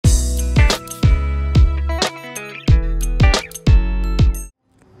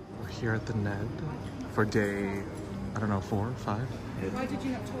here at the Ned for day, I don't know, 4 or 5. Why did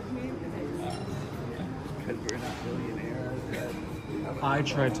you not talk me into this? Because we're not billionaires. I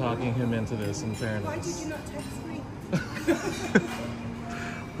tried talking him into this, in fairness. Why did you not text me?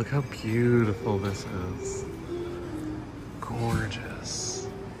 Look how beautiful this is. Gorgeous.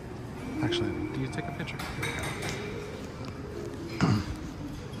 Actually, do you take a picture?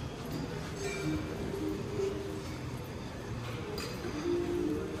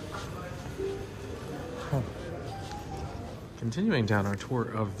 Huh. Continuing down our tour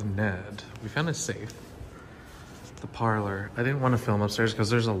of the Ned, we found a safe. The parlor. I didn't want to film upstairs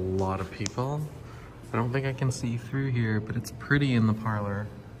because there's a lot of people. I don't think I can see through here, but it's pretty in the parlor.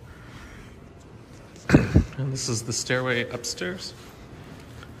 And this is the stairway upstairs.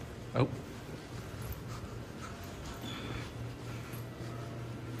 Oh.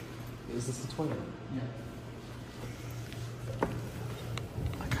 Is this the toilet? Yeah.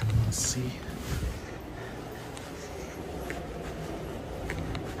 I kind of want to see.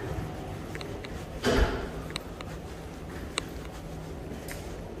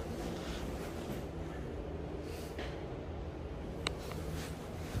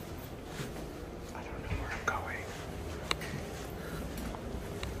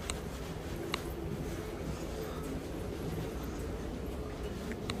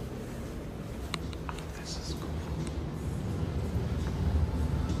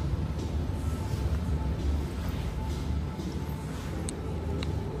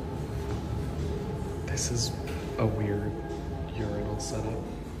 This is a weird urinal setup.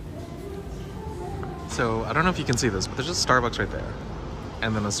 So, I don't know if you can see this, but there's a Starbucks right there.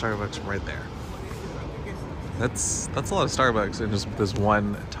 And then a Starbucks right there. That's a lot of Starbucks in just this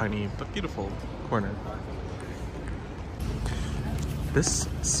one tiny but beautiful corner. This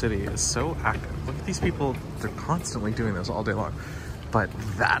city is so active. Look at these people, they're constantly doing this all day long. But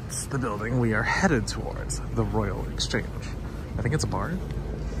that's the building we are headed towards, the Royal Exchange. I think it's a bar.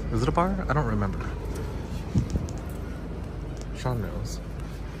 Is it a bar? I don't remember. Sean knows.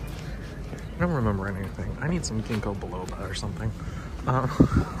 I don't remember anything. I need some ginkgo biloba or something. The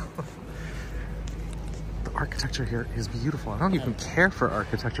architecture here is beautiful. I don't even care for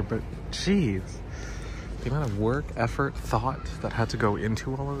architecture, but geez. The amount of work, effort, thought that had to go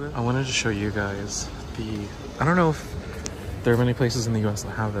into all of it. I wanted to show you guys I don't know if there are many places in the US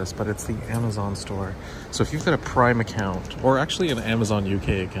that have this, but it's the Amazon store. So if you've got a Prime account, or actually an Amazon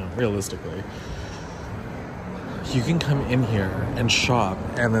UK account, realistically, you can come in here and shop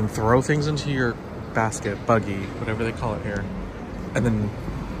and then throw things into your basket, buggy, whatever they call it here, and then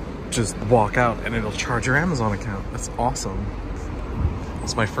just walk out and it'll charge your Amazon account. That's awesome.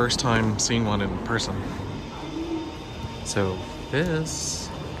 It's my first time seeing one in person. So this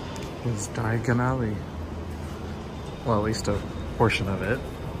is Cadigan Alley. Well, at least a portion of it,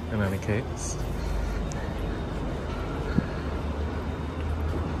 in any case.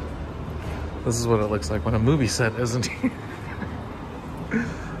 This is what it looks like when a movie set isn't here.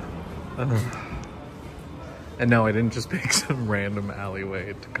 And no, I didn't just pick some random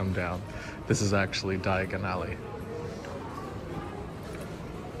alleyway to come down. This is actually Cadigan Alley.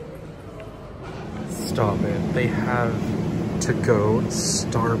 Stop it. They have to-go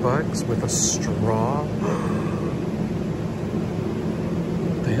Starbucks with a straw.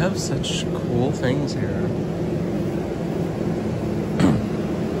 They have such cool things here.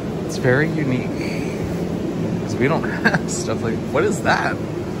 It's very unique. Because we don't have stuff like... What is that?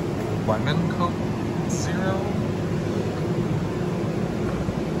 Lemon Coke Zero?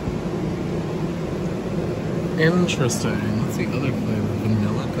 Interesting. What's the other flavor?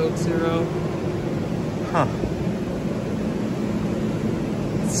 Vanilla Coke Zero? Huh.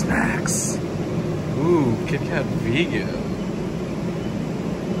 Snacks. Ooh, Kit Kat vegan.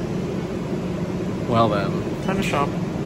 Well then, time to shop.